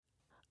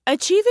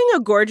Achieving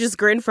a gorgeous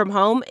grin from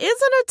home isn't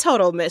a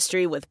total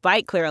mystery with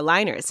Byte Clear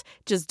aligners.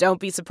 Just don't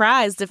be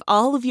surprised if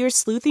all of your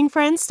sleuthing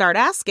friends start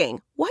asking,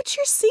 "What's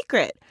your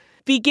secret?"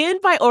 Begin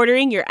by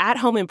ordering your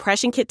at-home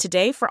impression kit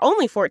today for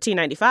only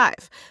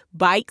 $14.95.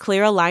 Byte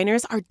Clear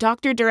aligners are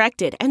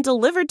doctor-directed and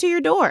delivered to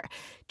your door.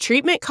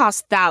 Treatment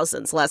costs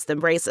thousands less than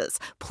braces.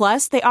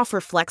 Plus, they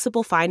offer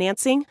flexible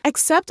financing,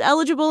 accept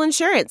eligible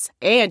insurance,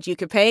 and you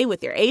can pay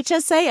with your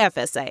HSA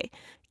FSA.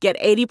 Get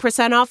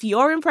 80% off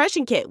your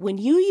impression kit when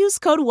you use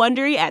code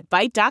WONDERY at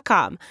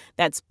Byte.com.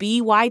 That's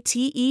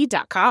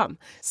BYTE.com.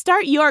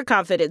 Start your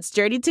confidence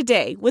journey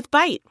today with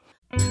Byte.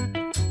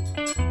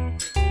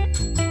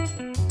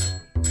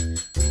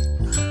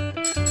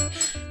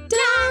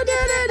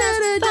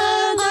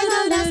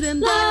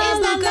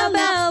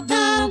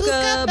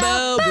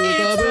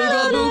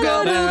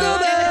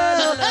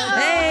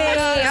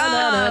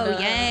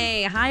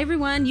 Hi,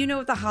 everyone. You know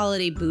what the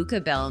holiday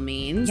Buka Bell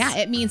means. Yeah,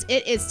 it means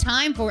it is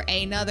time for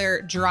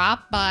another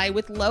Drop By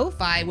with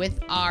Lo-Fi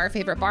with our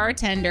favorite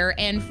bartender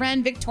and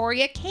friend,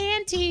 Victoria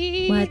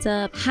Canty. What's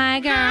up? Hi,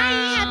 girl.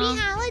 Hi, happy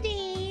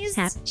holidays.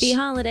 Happy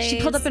holidays.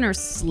 She pulled up in her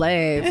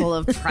sleigh full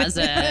of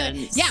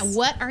presents. Yeah,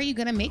 what are you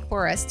going to make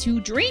for us to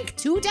drink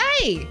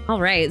today?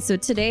 All right, so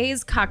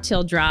today's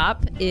cocktail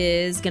drop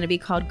is going to be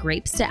called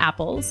Grapes to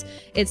Apples.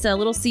 It's a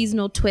little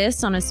seasonal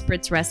twist on a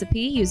spritz recipe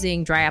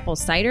using dry apple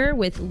cider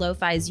with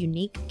Lo-Fi's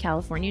unique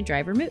California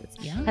dry vermouth.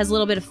 Yeah. Has a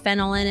little bit of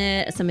fennel in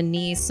it, some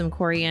anise, some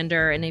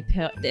coriander, and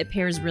it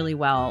pairs really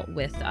well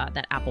with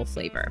that apple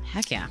flavor.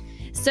 Heck yeah.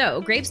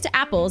 So, Grapes to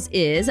Apples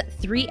is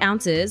 3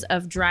 ounces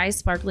of dry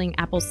sparkling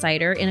apple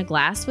cider in a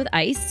glass with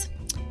ice,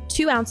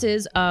 2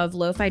 ounces of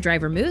Lo-Fi dry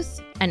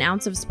vermouth, an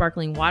ounce of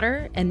sparkling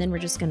water, and then we're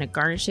just going to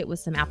garnish it with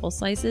some apple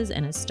slices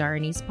and a star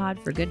anise pod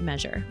for good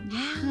measure.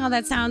 Wow,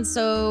 that sounds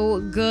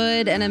so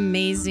good and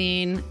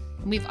amazing.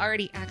 We've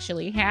already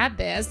actually had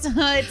this.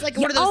 It's like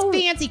one of those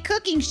fancy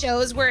cooking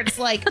shows where it's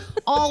like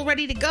all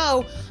ready to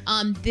go.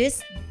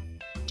 This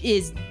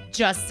is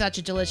just such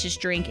a delicious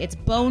drink. It's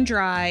bone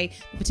dry.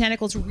 The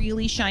botanicals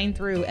really shine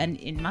through. And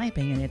in my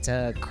opinion, it's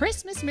a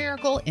Christmas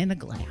miracle in a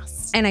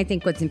glass. And I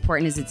think what's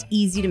important is it's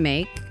easy to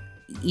make,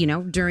 you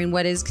know, during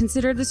what is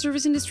considered the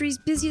service industry's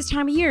busiest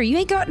time of year. You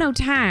ain't got no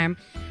time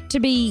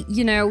to be,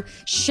 you know,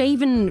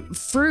 shaving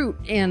fruit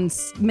and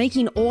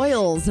making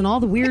oils and all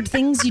the weird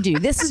things you do.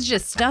 This is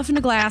just stuff in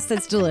a glass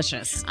that's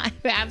delicious.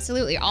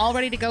 Absolutely. All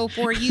ready to go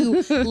for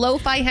you.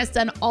 Lo-Fi has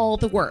done all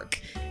the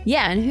work.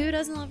 Yeah, and who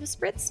doesn't love a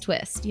spritz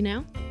twist, you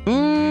know?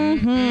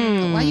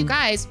 Mm-hmm. Well, you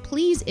guys,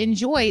 please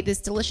enjoy this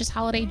delicious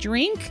holiday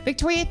drink.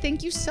 Victoria,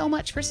 thank you so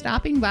much for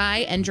stopping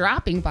by and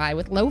dropping by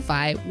with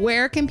Lo-Fi.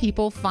 Where can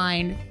people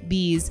find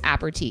these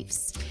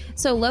aperitifs?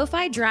 So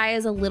Lo-Fi Dry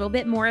is a little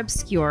bit more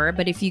obscure,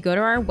 but if you go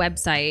to our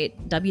website,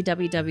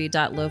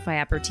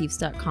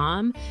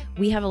 www.lofiaperitifs.com,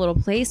 we have a little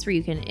place where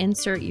you can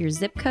insert your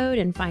zip code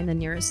and find the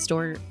nearest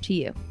store to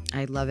you.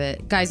 I love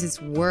it. Guys,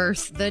 it's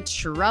worth the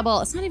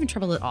trouble. It's not even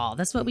trouble at all.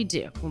 That's what we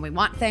do. When we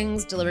want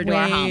things delivered to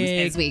our homes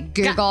is we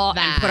Google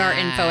and put our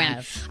info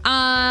in.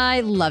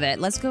 I love it.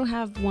 Let's go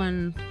have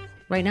one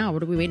right now.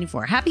 What are we waiting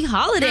for? Happy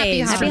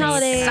holidays. Happy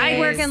holidays.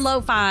 Sidework and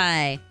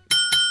Lo-Fi.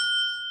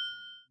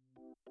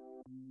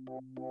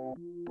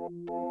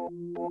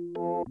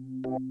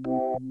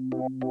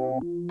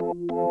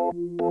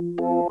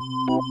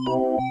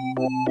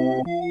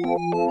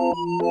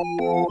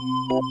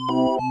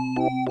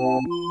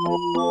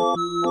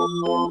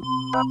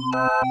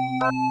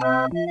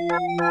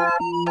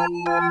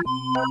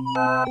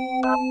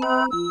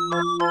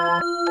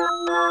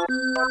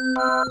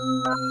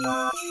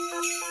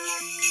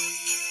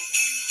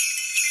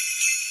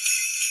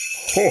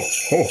 Ho,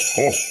 ho,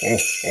 ho, ho,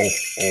 ho,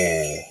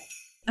 ho.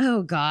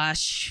 Oh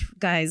gosh,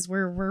 guys,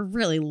 we're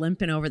really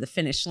limping over the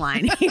finish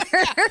line here.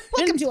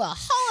 Welcome to a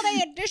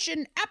holiday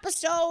edition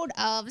episode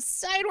of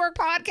Sidework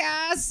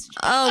Podcast.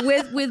 Oh,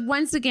 with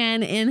once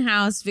again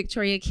in-house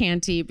Victoria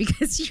Canty,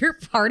 because you're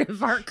part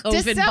of our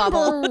COVID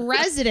bubble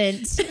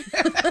resident.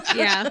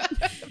 Yeah.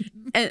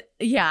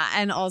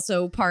 And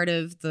also part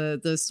of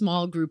the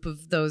small group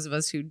of those of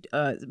us who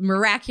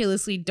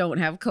miraculously don't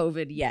have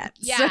COVID yet.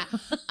 Yeah. So.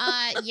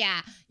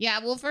 Yeah.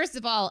 Well, first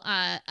of all,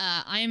 I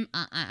am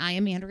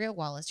Andrea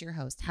Wallace, your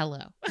host.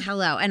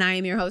 Hello. And I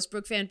am your host,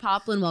 Brooke Van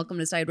Poplin. Welcome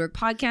to Sidework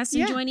Podcast.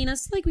 And joining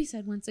us, like we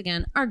said, once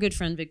again, our good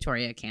friend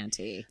Victoria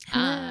Canty.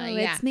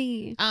 It's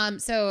me.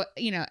 So,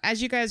 you know,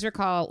 as you guys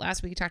recall,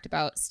 last week we talked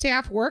about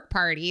staff work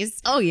parties.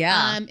 Oh,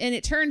 yeah. And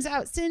it turns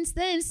out since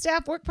then,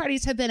 staff work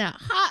parties have been a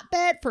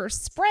hotbed for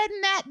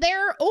spreading that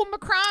there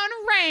Omicron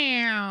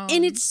around.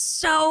 And it's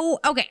so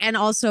okay. And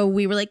also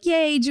we were like,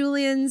 yay,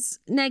 Julian's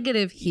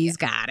negative. He's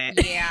got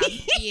it.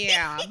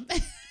 Yeah.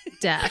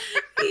 Death.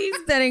 He's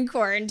been in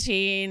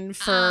quarantine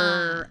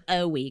for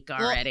a week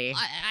already.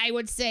 Well, I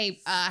would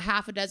say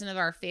half a dozen of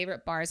our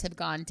favorite bars have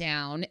gone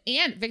down.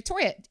 And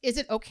Victoria, is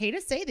it okay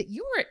to say that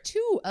you were at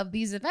 2 of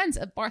these events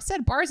of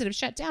said bars that have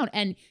shut down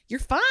and you're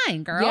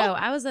fine, girl? Yo,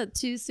 I was at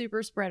 2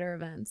 super spreader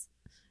events.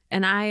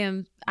 And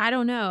I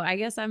don't know. I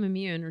guess I'm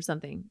immune or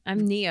something.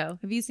 I'm Neo.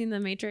 Have you seen The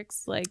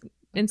Matrix? Like,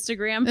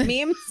 Instagram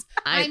memes.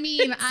 I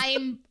mean,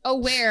 I'm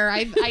aware.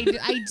 I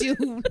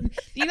do.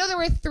 You know, there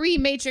were 3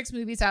 Matrix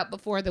movies out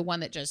before the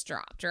one that just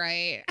dropped,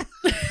 right?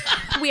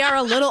 We are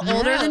a little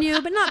older than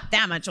you, but not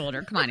that much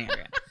older. Come on,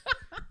 Andrea.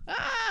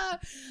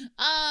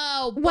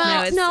 Oh,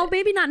 Well, no,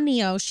 maybe not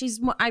Neo.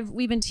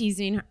 We've been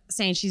teasing,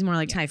 saying she's more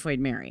like Typhoid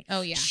Mary.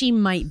 Oh, yeah. She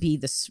might be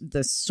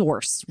the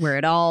source where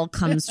it all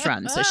comes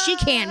from. So she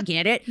can't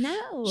get it.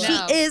 No. She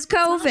is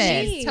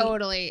COVID. She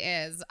totally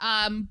is.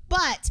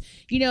 But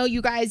you know,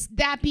 you guys,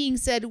 that being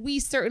said, we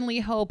certainly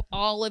hope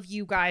all of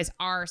you guys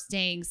are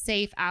staying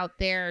safe out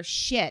there.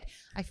 Shit.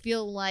 I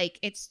feel like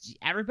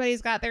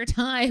everybody's got their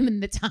time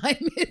and the time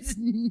is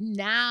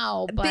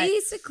now. But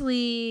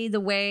basically, the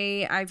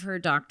way I've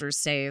heard doctors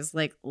say is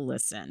like,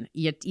 listen,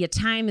 your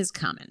time is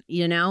coming,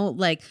 you know,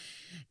 like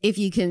if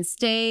you can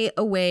stay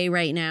away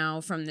right now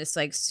from this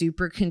like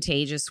super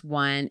contagious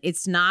one,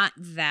 it's not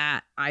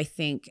that I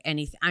think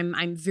anything.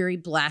 I'm very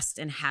blessed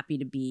and happy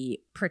to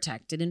be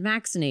protected and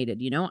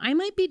vaccinated. You know, I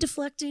might be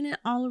deflecting it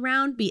all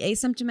around, be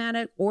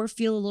asymptomatic, or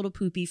feel a little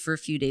poopy for a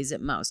few days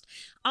at most.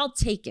 I'll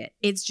take it.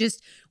 It's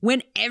just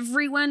when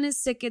everyone is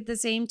sick at the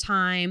same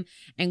time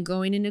and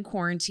going into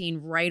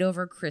quarantine right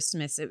over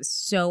Christmas, it was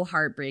so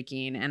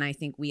heartbreaking. And I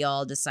think we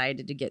all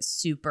decided to get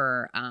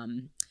super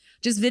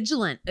just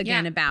vigilant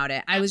again about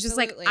it. I was just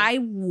like, I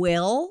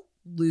will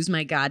lose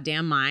my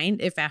goddamn mind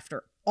if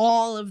after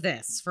all of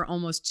this for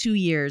almost 2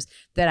 years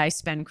that I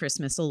spend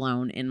Christmas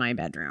alone in my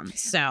bedroom.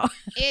 So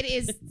it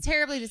is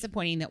terribly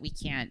disappointing that we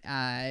can't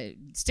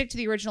stick to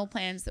the original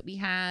plans that we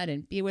had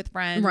and be with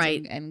friends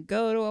and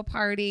go to a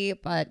party.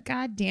 But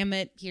God damn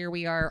it, here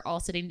we are all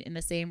sitting in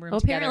the same room.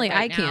 Apparently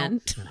right I now.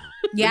 can.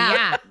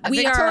 Yeah.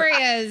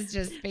 Victoria is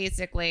just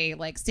basically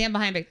like stand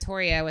behind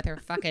Victoria with her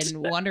fucking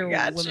Wonder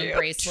Woman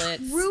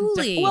bracelet.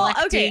 Truly. Well,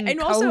 okay. And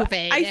also,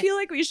 COVID. I feel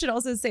like we should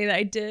also say that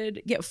I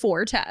did get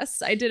 4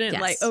 tests. I didn't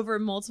like over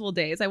multiple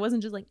days. I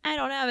wasn't just like, I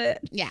don't have it.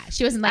 Yeah.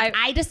 She wasn't like,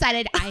 I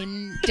decided I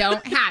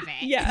don't have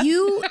it. Yeah.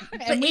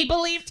 And we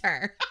believed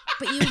her.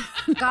 But you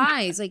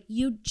guys, like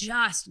you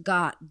just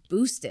got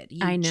boosted.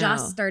 You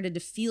just started to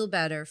feel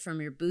better from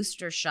your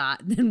booster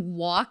shot, then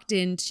walked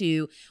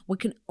into what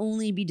can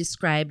only be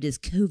described as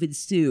COVID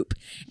soup.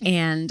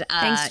 And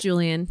thanks,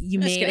 Julian. You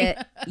made it.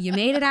 You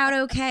made it out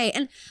okay.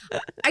 And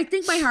I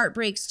think my heart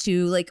breaks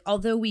too. Like,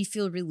 although we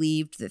feel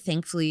relieved that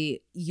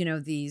thankfully, you know,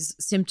 these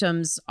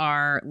symptoms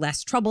are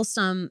less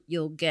troublesome,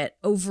 you'll get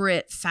over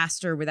it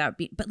faster without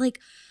being. But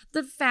like,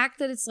 the fact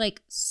that it's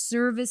like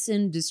service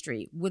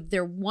industry with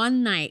their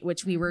one night,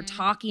 which we were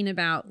talking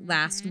about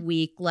last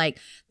week, like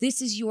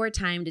this is your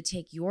time to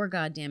take your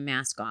goddamn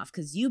mask off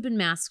because you've been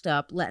masked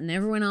up, letting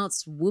everyone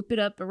else whoop it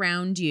up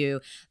around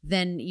you.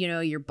 Then, you know,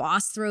 your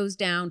boss throws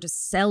down to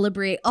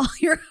celebrate all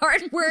your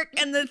hard work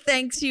and the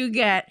thanks you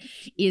get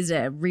is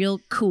a real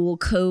cool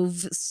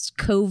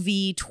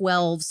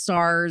COVID-12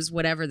 SARS,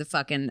 whatever the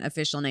fucking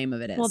official name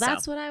of it is. Well,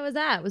 that's what I was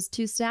at. It was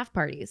 2 staff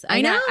parties.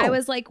 I know. I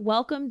was like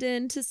welcomed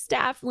into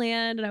staff land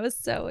and I was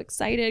so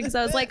excited because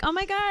I was like, oh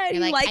my God,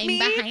 You're you like I'm me?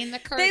 behind the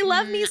curtain. They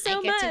love me so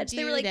I get to much.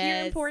 They were do like, you're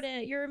this.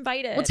 important. You're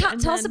invited. Well,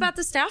 tell us about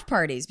the staff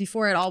parties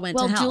before it all went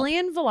to hell.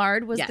 Julian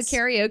Villard was the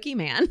karaoke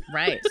man.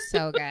 Right.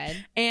 So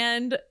good.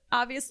 And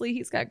obviously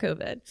he's got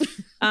COVID.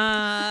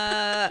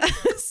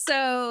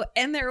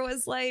 And there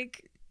was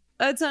like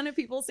a ton of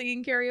people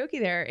singing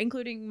karaoke there,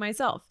 including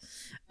myself.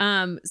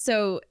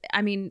 So,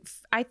 I mean,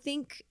 I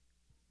think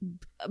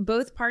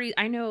both parties,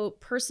 I know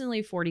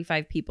personally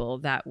 45 people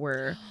that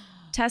were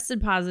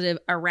tested positive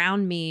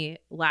around me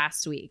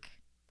last week.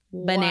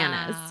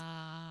 Bananas.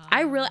 Wow.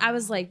 I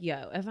was like,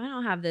 yo, if I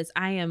don't have this,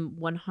 I am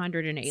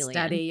 100 an alien.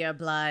 Study your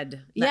blood.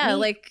 Let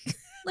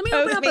me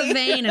open up a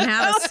vein and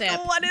have a sip.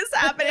 What is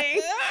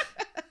happening?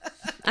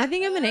 I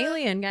think I'm an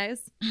alien, guys.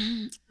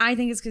 I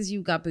think it's because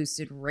you got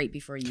boosted right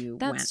before you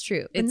went. That's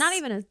true. But not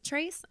even a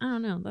trace? I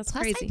don't know. That's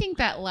Plus, crazy. I think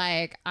that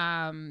like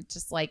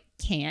just like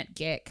can't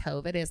get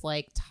COVID is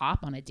like top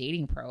on a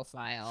dating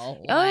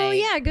profile. Oh,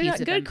 yeah.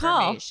 Good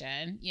call.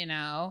 You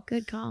know?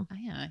 Good call. Oh,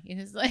 yeah. It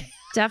is like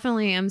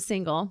Definitely am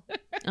single.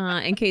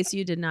 In case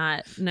you did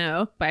not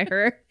know by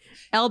her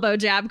elbow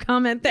jab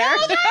comment there.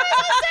 No, that was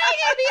saying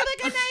it'd be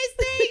like a nice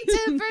thing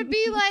to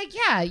be like,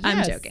 yeah, yes.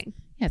 I'm joking.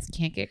 Yes,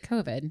 can't get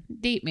COVID.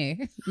 Date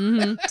me.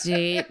 Mm-hmm.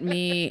 Date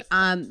me.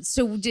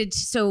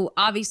 So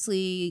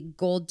obviously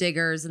Gold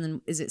Diggers, and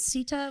then is it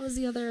Sita was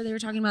the other they were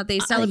talking about? They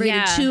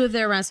celebrated 2 of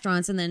their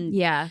restaurants, and then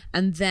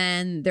and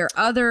then their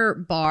other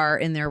bar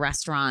in their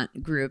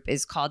restaurant group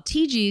is called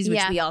TG's,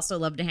 which we also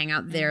love to hang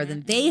out there.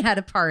 Then they had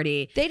a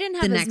party. They didn't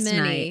have the as next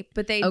many, night.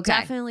 but they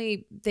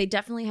definitely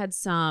had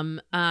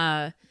some.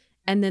 And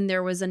then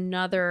there was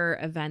another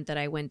event that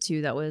I went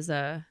to that was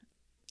a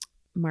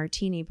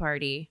martini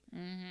party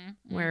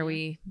where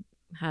we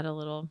had a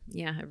little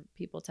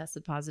people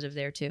tested positive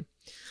there too.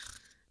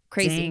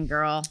 Crazy. Dang,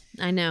 girl.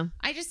 I know.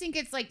 I just think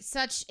it's like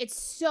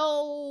it's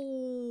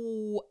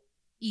so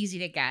easy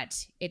to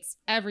get. It's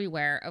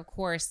everywhere. Of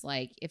course,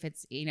 like if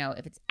it's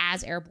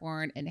as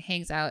airborne and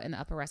hangs out in the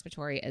upper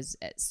respiratory as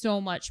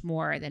so much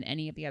more than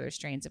any of the other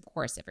strains, of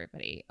course,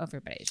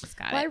 everybody's just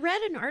got it. I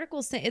read an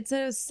article saying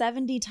it's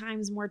 70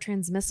 times more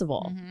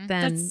transmissible than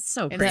That's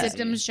so and crazy.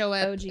 symptoms show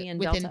up OG and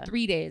within Delta.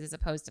 3 days as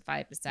opposed to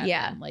 5 to 7.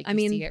 Yeah. Like I you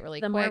mean, see it really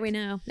the quick. more we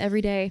know,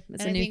 every day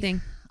it's And a I new think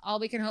thing. all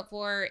we can hope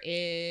for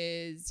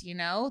is,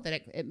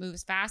 that it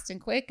moves fast and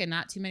quick and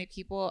not too many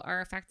people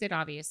are affected,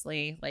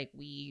 obviously. Like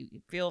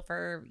we feel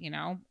for,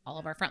 all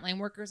of our frontline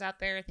workers out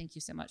there. Thank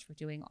you so much for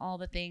doing all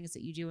the things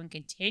that you do and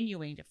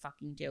continuing to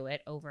fucking do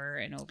it over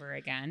and over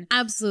again.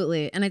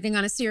 Absolutely. And I think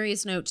on a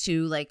serious note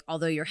too, like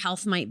although your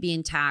health might be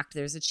intact,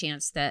 there's a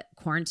chance that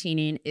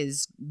quarantining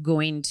is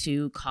going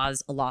to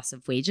cause a loss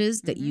of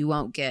wages that you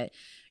won't get.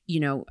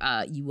 You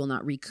will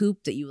not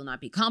recoup, that you will not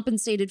be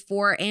compensated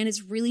for. And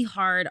it's really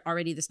hard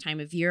already this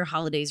time of year.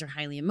 Holidays are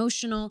highly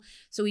emotional.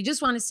 So we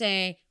just want to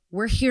say,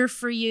 we're here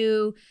for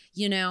you.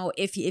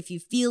 If you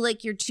feel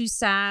like you're too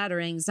sad or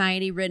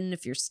anxiety ridden,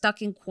 if you're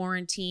stuck in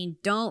quarantine,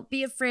 don't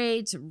be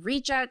afraid to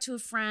reach out to a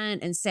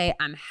friend and say,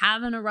 I'm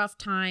having a rough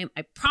time.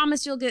 I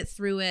promise you'll get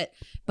through it.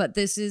 But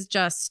this is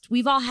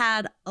we've all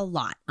had a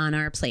lot on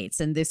our plates.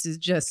 And this is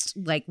just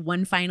like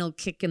one final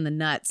kick in the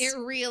nuts. It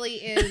really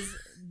is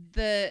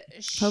the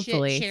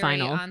Hopefully shit cherry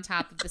final. on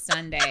top of the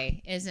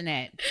sundae, isn't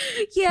it?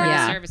 Yeah.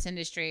 For the service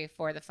industry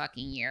for the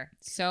fucking year.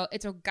 So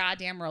it's a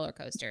goddamn roller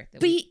coaster.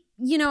 But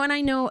and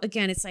I know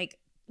again, it's like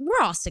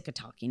we're all sick of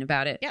talking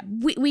about it. Yep.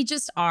 We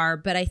just are.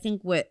 But I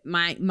think what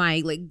my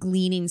like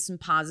gleaning some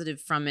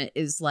positive from it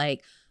is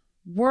like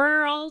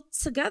we're all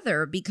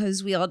together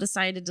because we all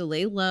decided to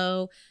lay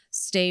low,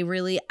 stay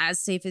really as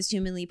safe as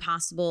humanly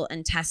possible,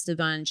 and test a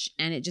bunch.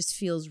 And it just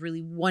feels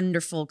really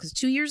wonderful because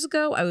 2 years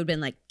ago I would have been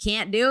like,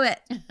 can't do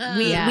it.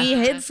 We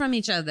hid from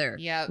each other.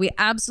 Yeah, we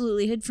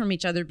absolutely hid from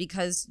each other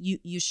because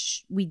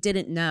we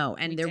didn't know,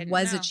 and there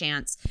was a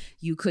chance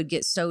you could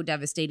get so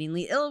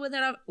devastatingly ill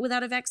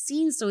without a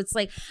vaccine. So it's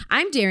like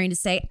I'm daring to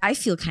say I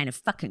feel kind of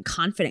fucking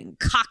confident and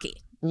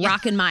cocky.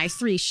 Rocking my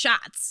 3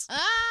 shots.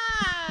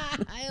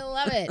 I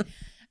love it.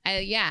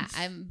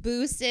 I'm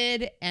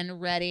boosted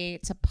and ready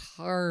to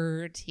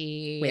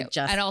party. With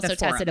just and also the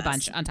 4 tested a of us.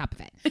 bunch on top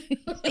of it.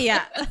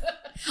 Yeah.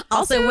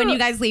 Also, when you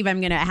guys leave, I'm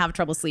going to have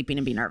trouble sleeping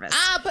and be nervous.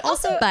 But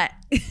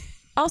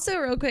Also,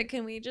 real quick,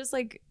 can we just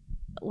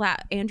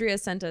Andrea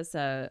sent us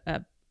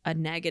a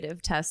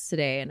negative test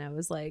today, and I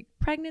was like,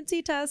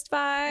 pregnancy test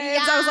vibes.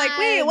 I was like,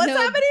 wait, what's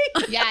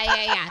happening?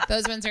 Yeah.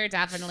 Those ones are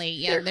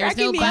definitely, They're there's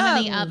no cracking me bun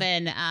in the up.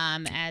 oven,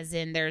 as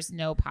in there's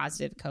no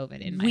positive COVID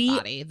in my We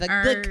body. The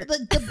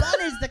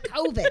bun is the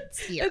COVID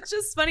sphere. It's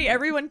just funny.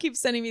 Everyone keeps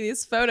sending me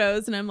these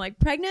photos, and I'm like,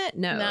 pregnant?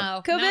 No.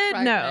 No, COVID?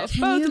 not No. pregnant.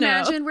 Can Both you no.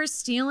 imagine we're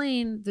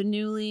stealing the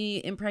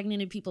newly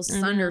impregnated people's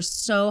thunder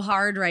so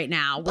hard right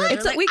now? Where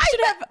It's they're like, we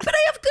should have but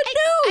I have good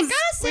I news.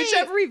 gotta say, we should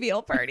have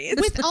reveal parties.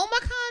 with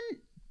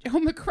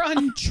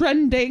Omicron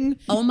trending.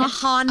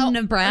 Omaha,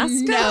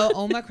 Nebraska. No,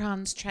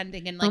 Omicron's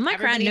trending and Omicron,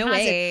 everybody no has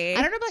way. it.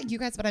 I don't know about you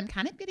guys, but I'm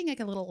kind of getting like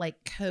a little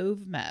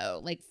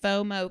COVMO, like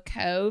FOMO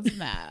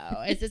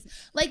COVMO. It's just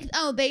like,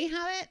 oh, they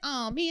have it.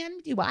 Oh man,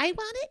 do I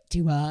want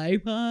it?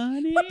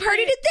 What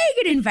party did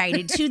they get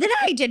invited to that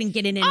I didn't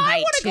get an invite I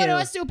want to to? go to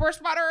a super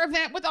spreader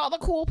event with all the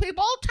cool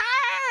people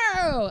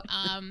too.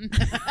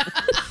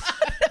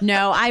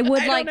 No, I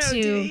would I like don't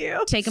know, do to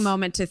you? take a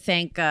moment to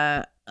thank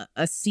a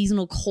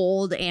seasonal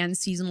cold and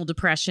seasonal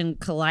depression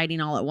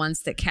colliding all at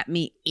once that kept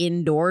me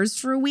indoors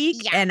for a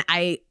week. Yeah. And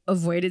I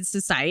avoided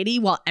society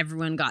while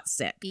everyone got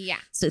sick. Yeah.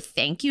 So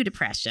thank you,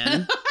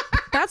 depression.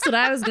 That's what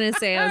I was gonna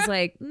say. I was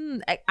like,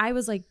 I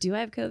was like, do I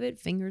have COVID?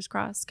 Fingers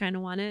crossed. Kind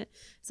of want it.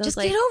 So Just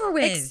I was get like, over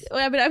with.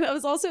 but I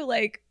was also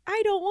like,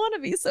 I don't want to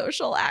be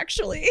social.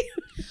 Actually,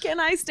 can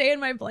I stay in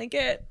my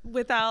blanket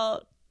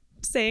without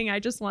saying I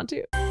just want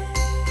to?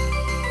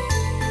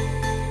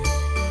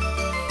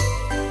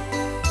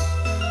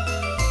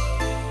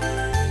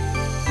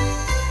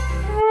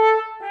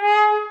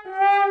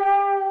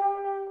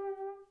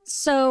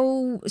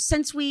 So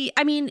since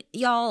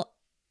y'all,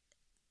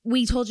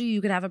 we told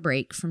you could have a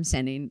break from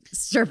sending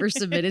server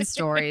submitted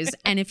stories.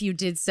 And if you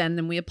did send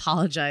them, we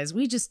apologize.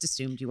 We just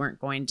assumed you weren't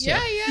going to.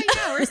 Yeah.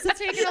 We're still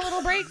taking a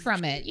little break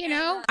from it,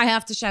 I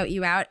have to shout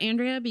you out,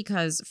 Andrea,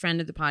 because a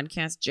friend of the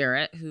podcast,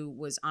 Jarrett, who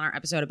was on our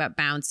episode about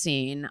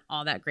bouncing,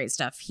 all that great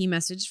stuff, he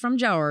messaged from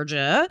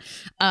Georgia,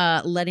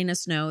 letting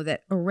us know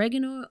that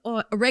oregano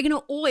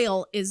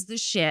oil is the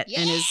shit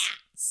and is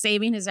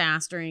saving his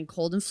ass during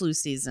cold and flu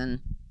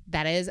season.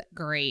 That is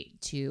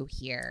great to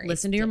hear.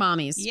 Listen to your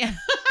mommies. Yeah.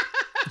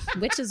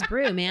 Witch's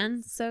brew,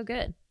 man, so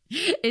good.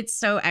 It's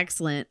so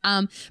excellent.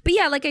 But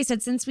yeah, like I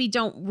said, since we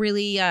don't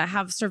really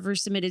have server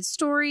submitted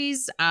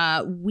stories,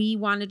 we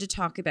wanted to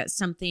talk about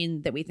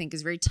something that we think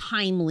is very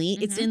timely.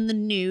 It's in the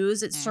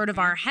news. It's sort of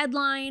our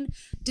headline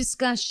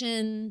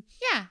discussion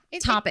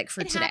topic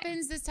for today. It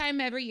happens this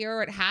time every year,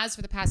 or it has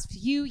for the past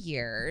few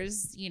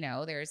years.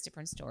 There's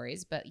different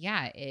stories, but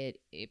yeah, it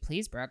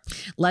please, Brooke.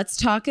 Let's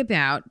talk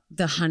about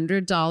the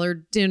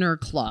 $100 dinner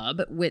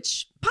club,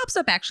 which pops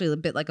up actually a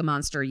bit like a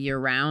monster year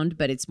round,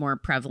 but it's more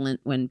prevalent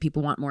when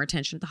people want more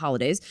attention at the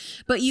holidays.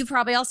 But you've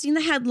probably all seen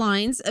the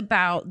headlines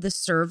about the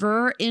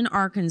server in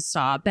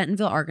Arkansas,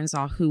 Bentonville,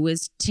 Arkansas, who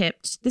was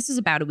tipped, this is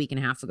about a week and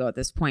a half ago at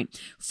this point,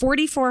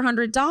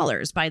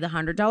 $4,400 by the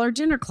 $100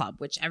 dinner club,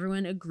 which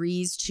everyone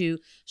agrees to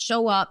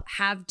show up,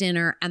 have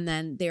dinner, and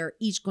then they're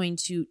each going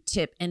to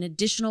tip an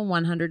additional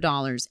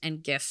 $100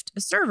 and gift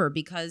a server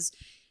because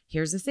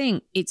here's the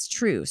thing. It's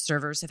true.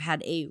 Servers have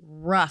had a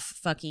rough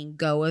fucking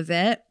go of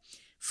it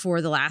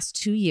for the last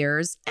 2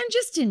 years. And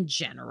just in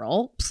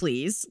general,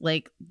 please,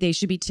 like they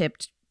should be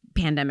tipped,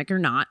 pandemic or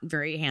not,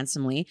 very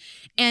handsomely.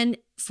 And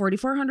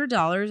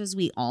 $4,400, as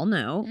we all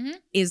know,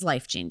 is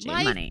life-changing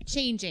money.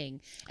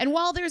 Life-changing. And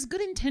while there's good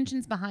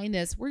intentions behind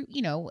this, we're,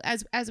 you know,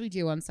 as we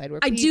do on Sidework,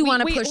 I do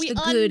want to push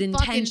the good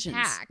intentions.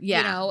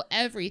 You know,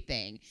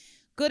 everything.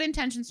 Good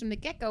intentions from the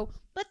get-go,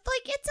 but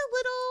like it's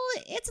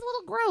a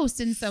little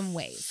gross in some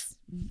ways.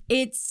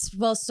 It's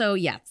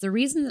the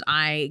reason that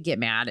I get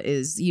mad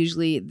is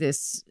usually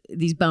these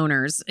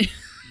boners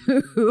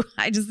who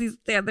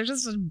they're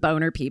just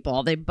boner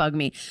people. They bug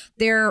me.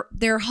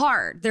 They're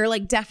hard. They're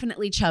like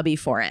definitely chubby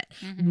for it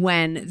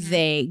when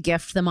they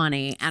gift the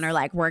money and are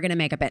like, we're gonna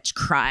make a bitch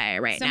cry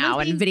now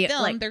and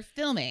video they're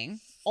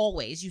filming.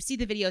 Always. You see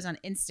the videos on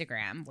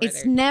Instagram.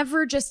 It's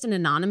never just an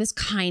anonymous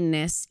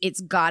kindness.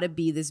 It's got to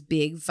be this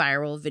big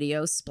viral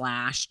video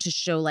splash to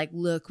show like,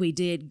 look, we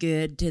did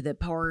good to the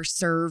poor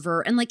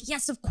server. And like,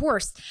 yes, of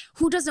course,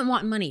 who doesn't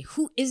want money?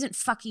 Who isn't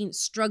fucking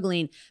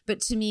struggling? But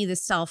to me, the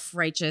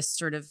self-righteous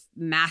sort of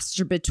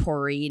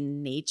masturbatory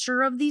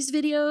nature of these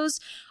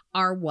videos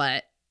are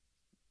what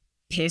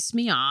piss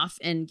me off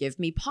and give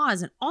me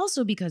pause. And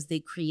also because they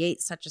create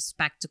such a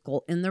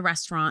spectacle in the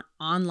restaurant,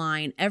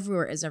 online,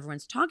 everywhere as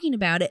everyone's talking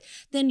about it,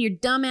 then your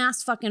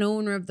dumbass fucking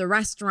owner of the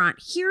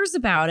restaurant hears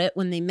about it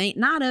when they may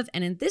not have.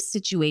 And in this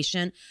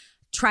situation,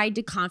 tried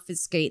to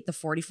confiscate the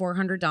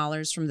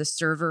 $4,400 from the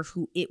server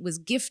who it was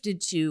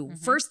gifted to.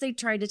 First, they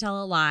tried to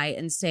tell a lie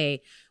and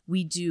say,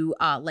 we do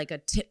like a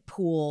tip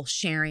pool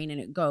sharing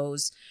and it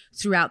goes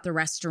throughout the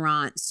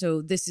restaurant.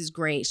 So this is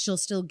great. She'll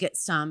still get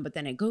some, but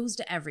then it goes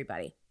to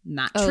everybody.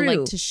 Not true.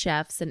 Like to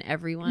chefs and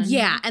everyone.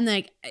 Yeah. And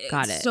like,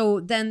 got it. So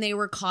then they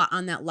were caught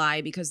on that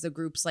lie because the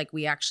group's like,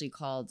 we actually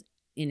called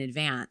in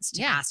advance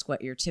to ask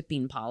what your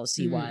tipping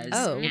policy was.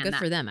 Oh, well, good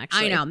for them,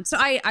 actually. I know. So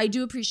I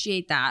do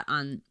appreciate that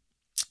on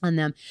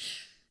them.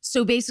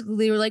 So basically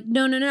they were like,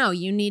 no,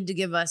 you need to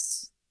give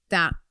us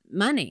that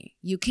money.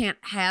 You can't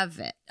have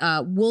it.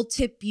 We'll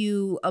tip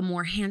you a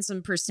more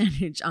handsome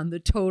percentage on the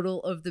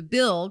total of the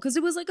bill because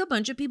it was like a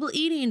bunch of people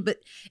eating, but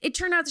it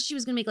turned out that she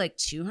was going to make like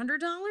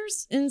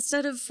 $200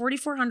 instead of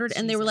 $4,400.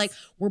 And they were like,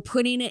 we're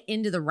putting it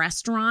into the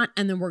restaurant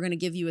and then we're going to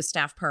give you a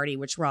staff party,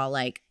 which we're all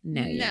like,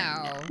 no.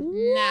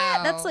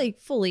 That's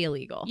like fully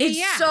illegal.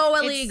 It's so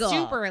illegal. It's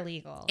super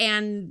illegal.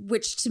 And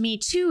which to me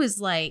too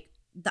is like,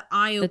 the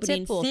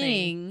eye-opening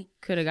thing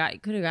could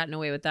have gotten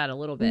away with that a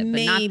little bit, but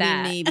maybe, not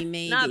that.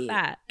 Maybe Not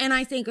that. And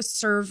I think a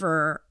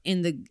server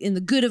in the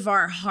good of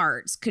our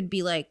hearts could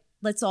be like,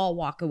 let's all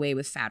walk away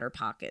with fatter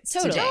pockets.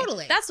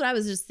 Totally. That's what I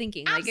was just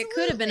thinking. Absolutely. Like it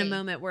could have been a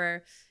moment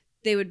where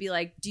they would be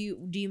like, do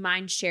you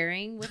mind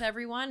sharing with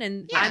everyone?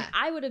 And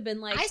I would have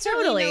been like,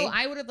 totally.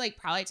 I would have like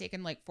probably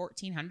taken like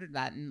 1,400 of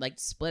that and like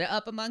split it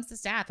up amongst the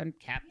staff and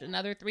kept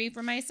another 3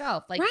 for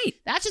myself. Like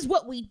that's just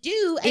what we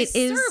do as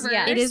servers.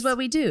 It is what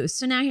we do.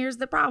 So now here's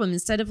the problem.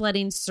 Instead of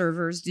letting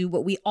servers do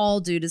what we all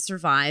do to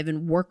survive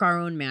and work our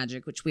own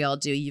magic, which we all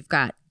do, you've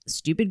got a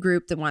stupid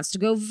group that wants to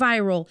go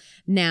viral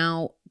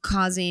now,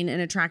 causing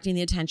and attracting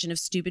the attention of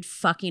stupid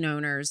fucking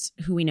owners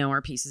who we know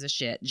are pieces of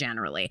shit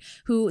generally.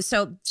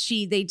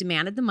 They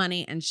demanded the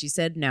money and she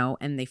said no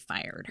and they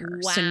fired her.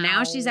 Wow. So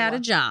now she's out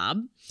of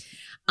job.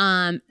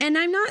 And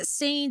I'm not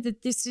saying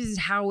that this is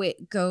how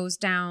it goes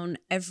down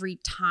every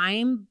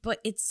time, but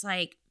it's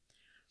like,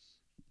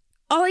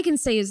 all I can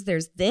say is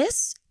there's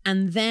this,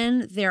 and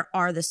then there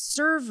are the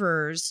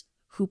servers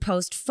who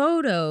post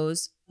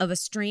photos of a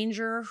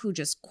stranger who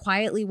just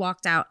quietly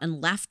walked out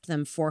and left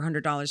them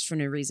 $400 for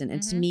no reason.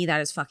 And to me,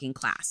 that is fucking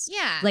class.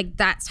 Yeah. Like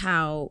that's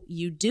how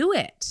you do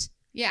it.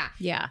 Yeah.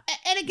 Yeah.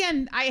 And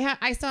again,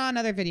 I saw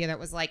another video that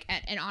was like,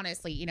 and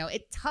honestly, you know,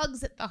 it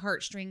tugs at the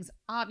heartstrings.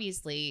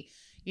 Obviously,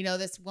 you know,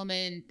 this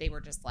woman, they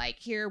were just like,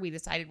 here, we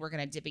decided we're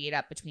going to divvy it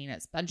up between a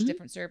bunch of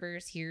different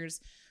servers. Here's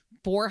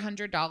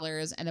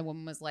 $400. And the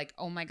woman was like,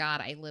 oh my God,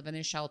 I live in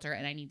a shelter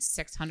and I need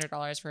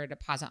 $600 for a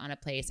deposit on a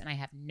place. And I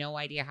have no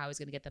idea how I was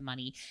going to get the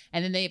money.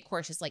 And then they, of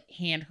course, just like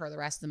hand her the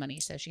rest of the money.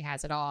 So she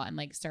has it all and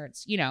like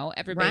starts, you know,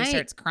 everybody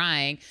starts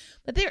crying.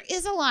 But there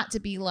is a lot to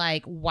be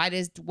like, why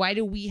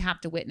do we have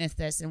to witness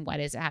this? And why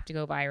does it have to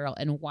go viral?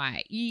 And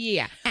why?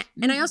 Yeah.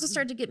 And I also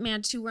started to get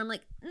mad too, where I'm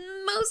like,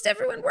 most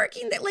everyone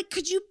working that, like,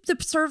 could you, the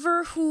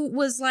server who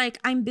was like,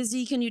 I'm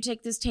busy, can you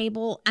take this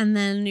table? And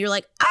then you're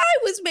like, I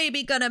was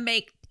maybe going to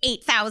make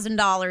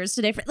 $8,000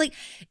 today. Like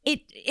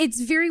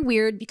it's very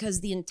weird because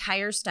the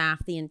entire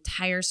staff, the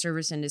entire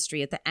service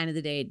industry at the end of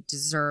the day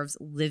deserves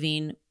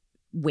living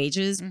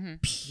wages,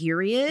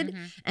 period.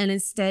 And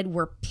instead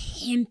we're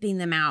pimping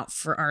them out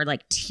for our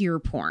like tier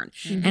porn.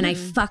 And I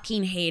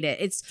fucking hate it.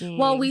 It's,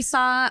 well, we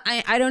saw,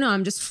 I don't know,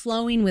 I'm just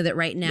flowing with it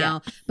right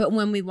now. But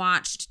when we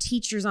watched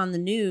teachers on the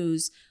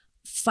news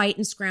fight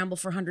and scramble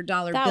for $100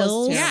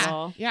 bills.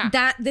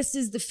 This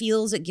is the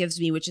feels it gives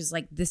me, which is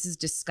like, this is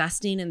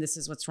disgusting and this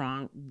is what's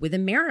wrong with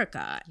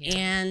America.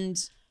 And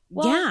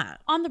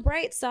on the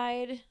bright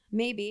side,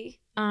 maybe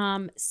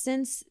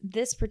since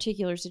this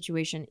particular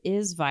situation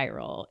is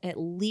viral, at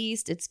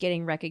least it's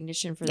getting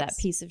recognition for that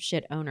piece of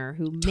shit owner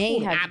who may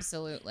have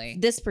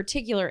this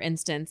particular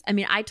instance. I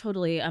mean, I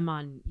totally am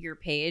on your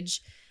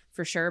page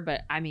for sure,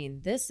 but I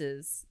mean, this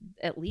is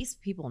at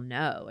least people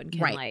know and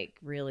can like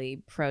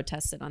really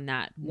protest it on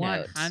that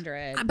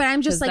 100. But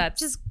I'm just like,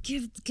 just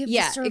give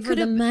the server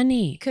the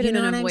money. Could have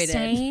been avoided.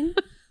 I'm saying?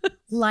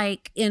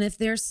 Like, and if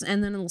there's,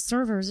 and then the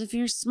servers, if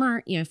you're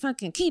smart, you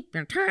fucking keep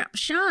your trap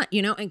shut,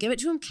 and give it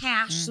to them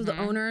cash so the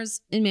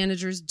owners and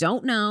managers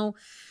don't know.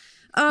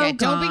 Oh,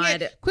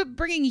 God. Quit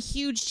bringing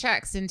huge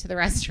checks into the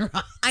restaurant.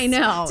 I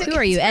know. Who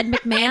are you, Ed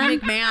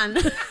McMahon?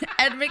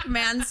 Ed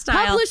McMahon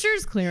style.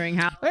 Publishers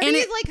Clearinghouse. And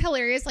it's like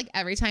hilarious. Like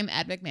every time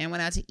Ed McMahon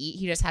went out to eat,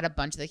 he just had a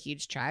bunch of the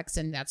huge checks,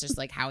 and that's just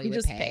like how he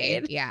would pay.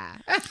 Paid. Yeah.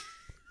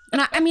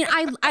 And I mean,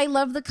 I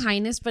love the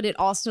kindness, but it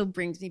also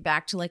brings me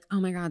back to like, oh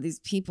my God, these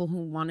people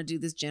who want to do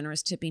this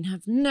generous tipping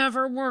have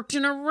never worked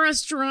in a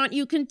restaurant.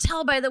 You can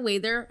tell by the way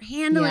they're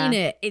handling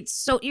it. It's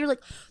so, you're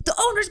like, the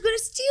owner's going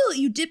to steal it,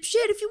 you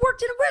dipshit. If you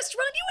worked in a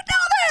restaurant, you would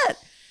know that.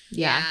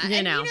 Yeah.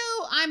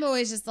 I'm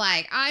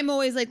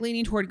always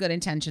leaning toward good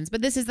intentions,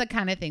 but this is the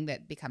kind of thing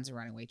that becomes a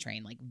runaway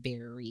train like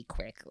very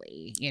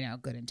quickly,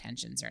 good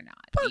intentions or not.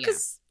 Well,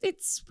 because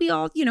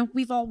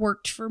we've all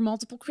worked for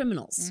multiple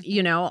criminals,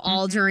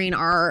 all during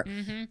our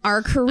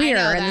career.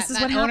 And this is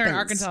what owner happens. in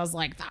Arkansas is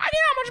like, I know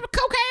how much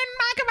cocaine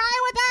I can buy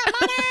with that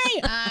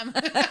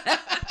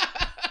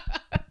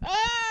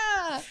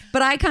money.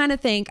 But I kind of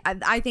think,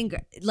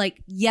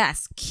 like,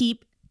 yes,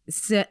 keep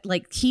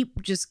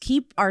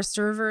our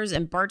servers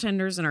and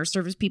bartenders and our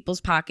service people's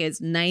pockets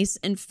nice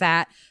and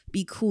fat.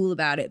 Be cool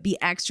about it. Be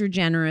extra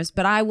generous.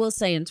 But I will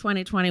say in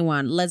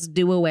 2021, let's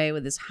do away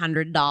with this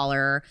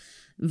 $100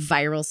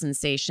 viral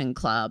sensation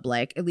club.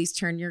 Like, at least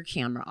turn your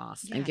camera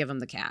off and give them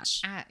the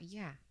cash.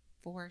 Yeah,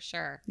 for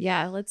sure.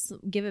 Yeah, let's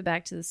give it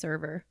back to the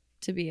server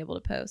to be able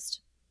to post.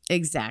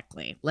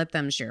 Exactly. Let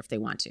them share if they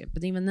want to.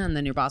 But even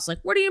then your boss is like,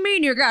 what do you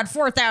mean you got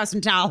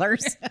 $4,000?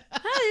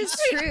 That is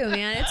true,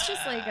 man. It's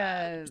just like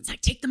it's like,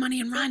 take the money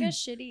and run. Like a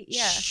shitty,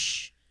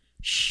 Shh.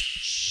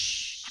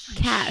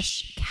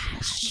 Cash.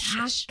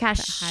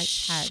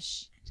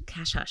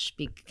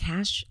 Be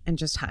cash and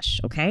just hush,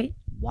 okay?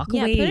 Walk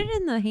away. Put it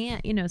in the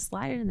hand,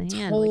 slide it in the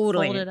hand.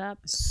 Totally. Like fold it up.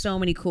 So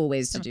many cool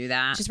ways to do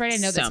that. Just write a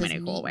note that says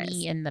meet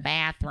me in the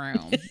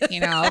bathroom.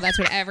 That's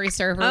what every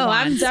server wants.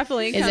 I'm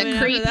definitely is a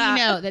creepy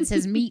note that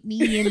says meet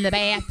me in the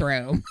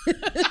bathroom.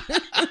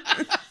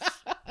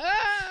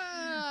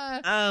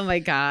 Oh my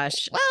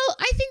gosh. Well,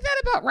 I think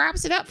that about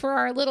wraps it up for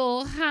our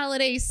little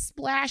holiday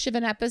splash of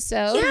an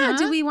episode. Yeah.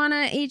 Do we want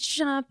to each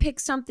pick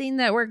something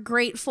that we're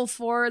grateful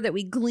for that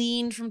we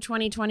gleaned from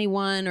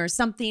 2021 or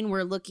something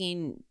we're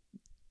looking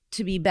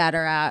to be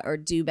better at or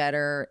do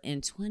better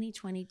in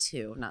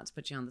 2022? Not to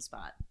put you on the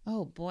spot.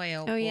 Oh boy.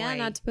 Oh yeah.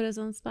 Not to put us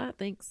on the spot.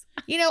 Thanks.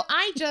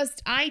 I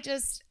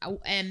just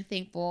am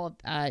thankful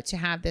to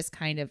have this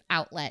kind of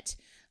outlet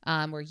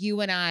where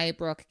you and I,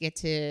 Brooke, get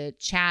to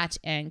chat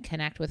and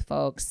connect with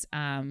folks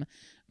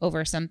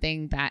over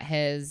something that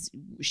has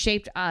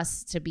shaped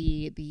us to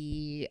be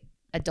the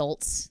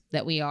adults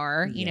that we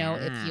are,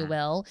 if you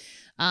will,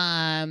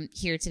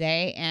 here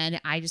today. And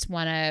I just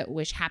want to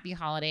wish happy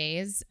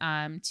holidays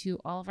to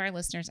all of our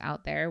listeners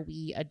out there.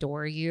 We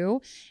adore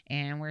you,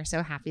 and we're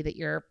so happy that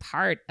you're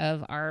part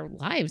of our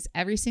lives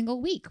every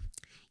single week.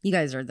 You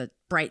guys are the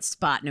bright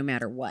spot no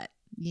matter what.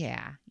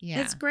 Yeah.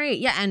 That's great.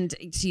 Yeah, and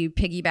to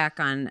piggyback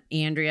on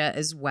Andrea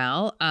as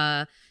well,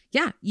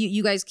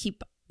 you guys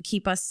keep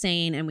us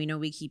sane, and we know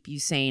we keep you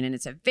sane, and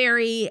it's a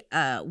very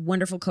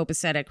wonderful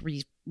copacetic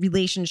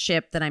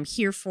relationship that I'm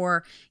here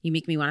for. You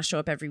make me want to show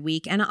up every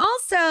week. And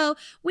also,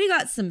 we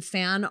got some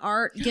fan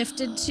art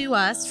gifted to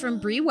us from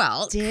Brie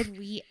Welch. Did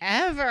we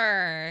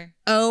ever?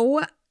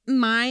 Oh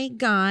my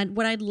God.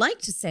 What I'd like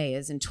to say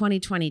is in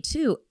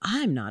 2022,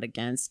 I'm not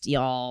against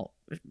y'all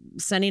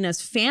sending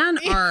us fan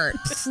art,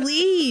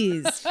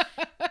 please.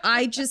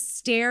 I just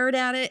stared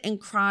at it and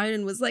cried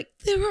and was like,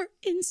 there are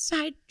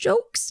inside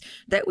jokes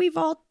that we've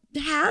all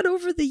had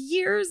over the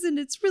years, and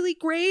it's really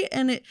great.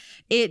 And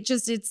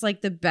it's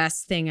like the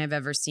best thing I've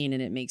ever seen,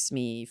 and it makes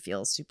me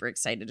feel super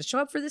excited to show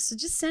up for this. So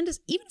just send us,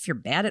 even if you're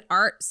bad at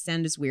art,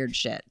 send us weird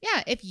shit.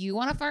 Yeah, if you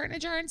want to fart in a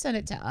jar and send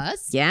it to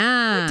us, we're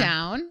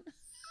down.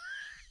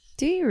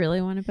 Do you really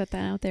want to put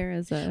that out there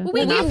as a? Well,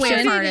 we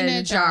farted in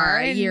a jar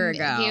a year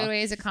ago.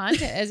 Giveaways a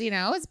contest,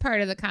 as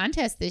part of the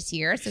contest this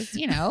year. So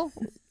give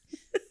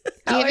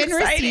and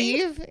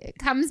receive. It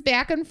comes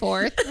back and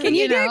forth. Can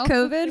you get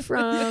COVID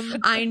from?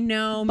 I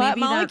know. Maybe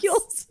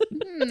molecules.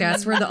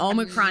 That's where the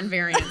Omicron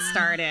variant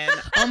started.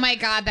 Oh my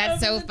God,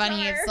 that's so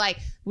funny. It's like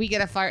we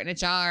get a fart in a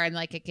jar and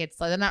like it gets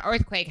like an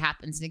earthquake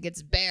happens and it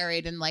gets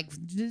buried and like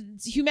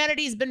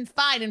humanity's been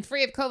fine and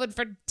free of COVID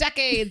for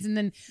decades, and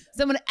then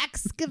someone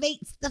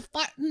excavates the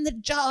fart in the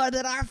jar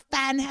that our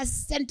fan has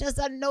sent us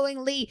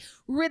unknowingly,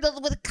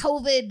 riddled with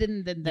COVID,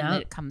 and then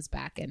it comes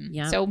back. And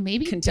so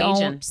maybe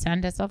don't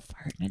send us a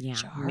fart in a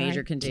jar.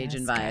 Major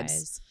contagion vibes.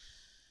 Guys.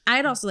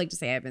 I'd also like to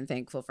say I've been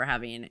thankful for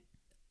having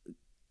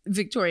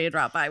Victoria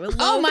drop by with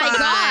Oh my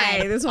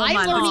God. This whole I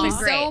month. learned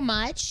so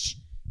much.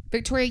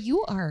 Victoria,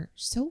 you are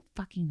so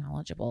fucking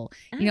knowledgeable.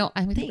 You know,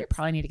 I think we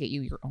probably need to get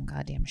you your own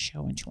goddamn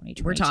show in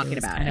 2022. We're talking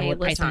about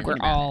it. I think we're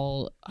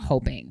all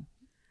hoping.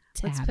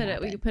 We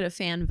could put a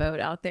fan vote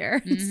out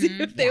there and see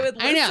if they would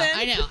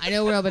listen. I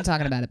know we've all been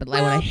talking about it, but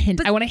I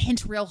want to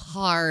hint real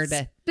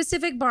hard.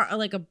 Specific bar,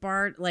 like a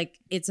bar, like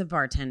it's a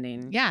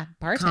bartending. Yeah,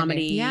 bartending.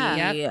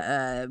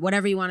 Comedy,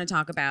 whatever you want to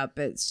talk about,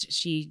 but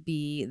she'd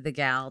be the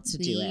gal to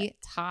do it.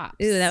 Tops.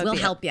 Ooh, we'll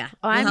help you.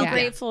 I'm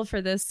grateful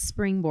for this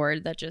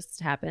springboard that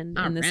just happened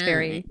in this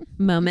very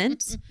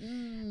moment.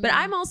 But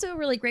I'm also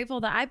really grateful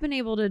that I've been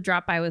able to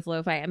drop by with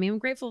Lo-Fi. I mean, I'm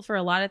grateful for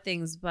a lot of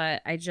things,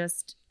 but I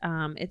just,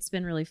 it's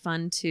been really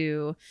fun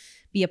to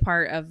be a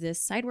part of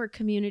this Sidework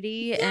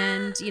community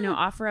and, you know,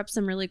 offer up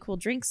some really cool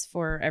drinks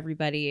for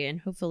everybody.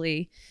 And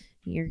hopefully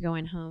you're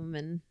going home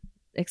and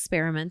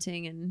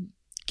experimenting and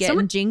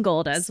getting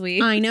jingled as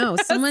we. I know.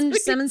 Someone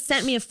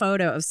sent me a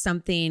photo of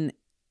something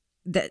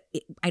that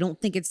I don't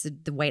think it's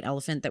the white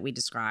elephant that we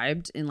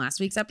described in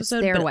last week's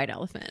episode. Their white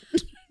elephant.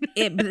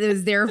 It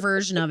was their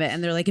version of it,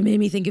 and they're like, it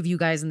made me think of you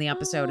guys in the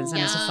episode and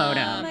sent us a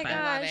photo. Oh my gosh.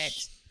 I love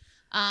it.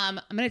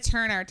 I'm going to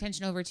turn our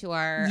attention over to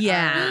our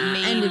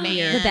main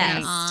the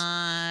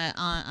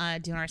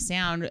best doing our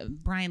sound,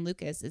 Brian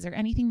Lucas. Is there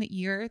anything that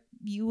you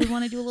would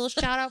want to do a little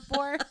shout out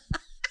for?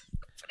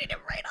 Putting him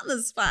right on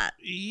the spot.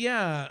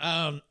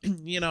 Yeah,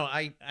 you know,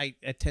 I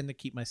tend to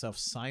keep myself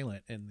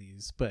silent in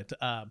these, but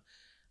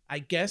I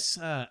guess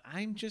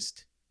I'm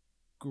just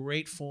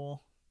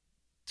grateful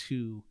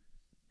to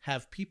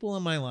have people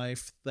in my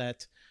life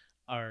that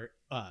are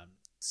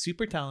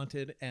super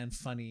talented and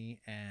funny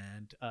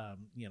and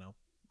you know,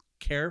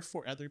 care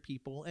for other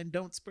people and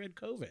don't spread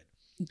COVID.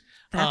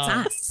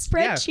 That's us.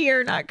 Spread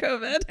cheer, not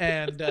COVID.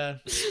 And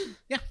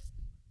yeah,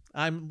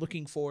 I'm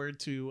looking forward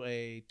to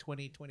a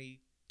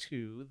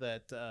 2022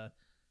 that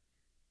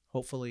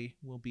hopefully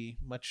will be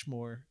much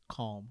more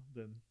calm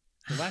than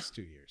the last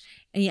 2 years.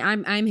 And yeah,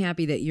 I'm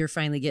happy that you're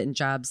finally getting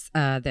jobs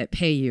that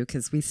pay you,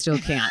 because we still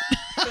can't.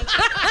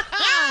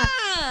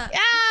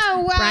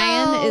 Wow.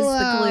 Brian is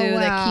the glue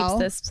that keeps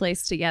this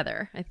place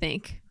together, I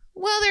think.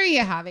 Well, there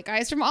you have it,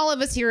 guys. From all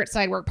of us here at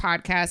Sidework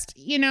Podcast,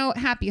 you know,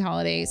 happy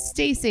holidays.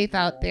 Stay safe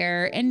out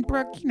there. And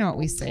Brooke, you know what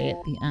we say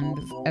at the end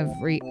of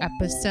every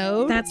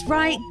episode. That's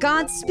right.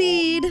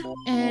 Godspeed.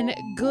 And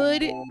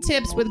good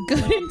tips with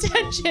good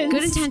intentions.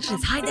 Good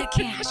intentions. Hide that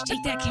cash.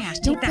 Take that cash.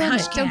 Take that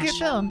hush cash. Don't get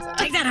filmed.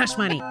 Take that hush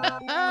money.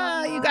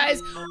 You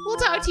guys, we'll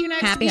talk to you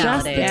next Happy week.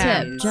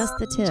 holidays. Just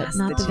the tip,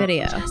 not the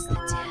video. Just the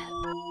tip.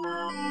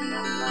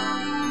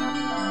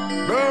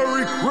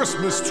 Merry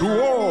Christmas to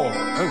all,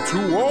 and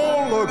to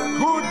all a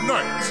good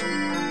night.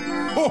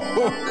 Ho,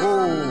 ho,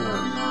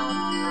 ho.